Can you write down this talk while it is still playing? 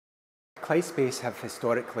Glasgow-based have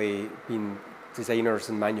historically been designers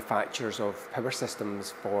and manufacturers of power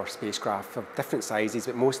systems for spacecraft of different sizes,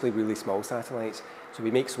 but mostly really small satellites. So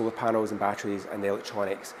we make solar panels and batteries and the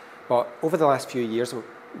electronics. But over the last few years,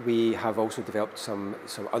 we have also developed some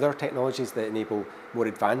other technologies that enable more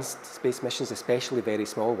advanced space missions, especially very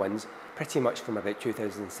small ones. Pretty much from about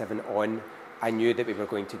 2007 on, I knew that we were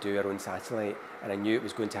going to do our own satellite, and I knew it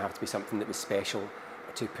was going to have to be something that was special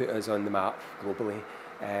to put us on the map globally.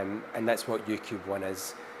 And that's what UCube-1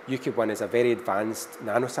 is. UCube-1 is a very advanced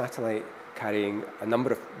nanosatellite carrying a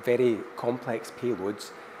number of very complex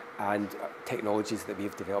payloads and technologies that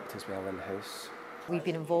we've developed as well in-house. We've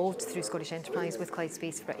been involved through Scottish Enterprise with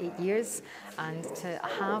Glasgow-based for 8 years, and to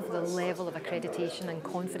have the level of accreditation and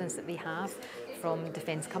confidence that they have from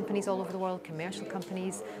defence companies all over the world, commercial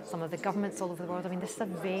companies, some of the governments all over the world. I mean, this is a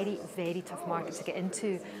very, very tough market to get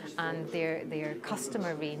into, and their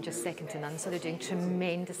customer range is second to none, so they're doing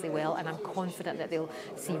tremendously well, and I'm confident that they'll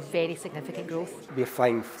see very significant growth. We're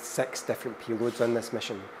flying 6 different payloads on this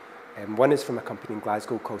mission. One is from a company in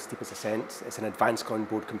Glasgow called Steepest Ascent. It's an advanced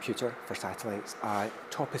onboard computer for satellites. A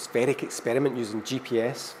tropospheric experiment using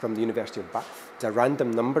GPS from the University of Bath. It's a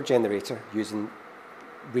random number generator using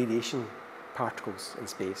radiation particles in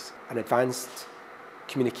space. An advanced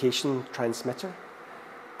communication transmitter.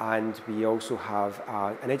 And we also have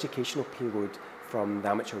an educational payload from the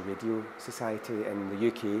Amateur Radio Society in the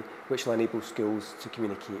UK, which will enable schools to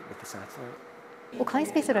communicate with the satellite. Well,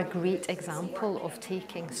 Glasgow-based are a great example of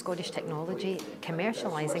taking Scottish technology,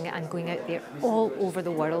 commercialising it and going out there all over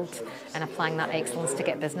the world and applying that excellence to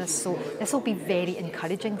get business. So this will be very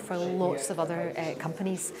encouraging for lots of other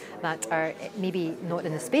companies that are maybe not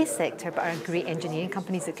in the space sector but are great engineering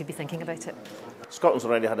companies that could be thinking about it. Scotland's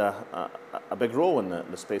already had a big role in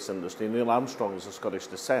the space industry. Neil Armstrong was of Scottish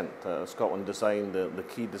descent. Scotland designed the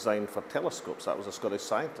key design for telescopes. That was a Scottish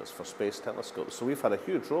scientist for space telescopes. So we've had a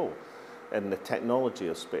huge role in the technology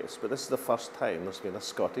of space, but this is the first time there's been a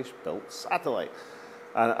Scottish-built satellite.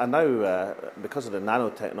 And now, because of the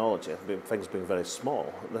nanotechnology, things being very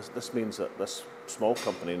small, this means that this small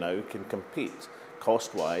company now can compete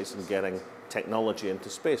cost-wise in getting technology into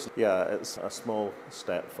space. Yeah, it's a small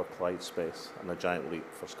step for Clyde Space and a giant leap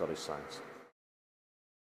for Scottish science.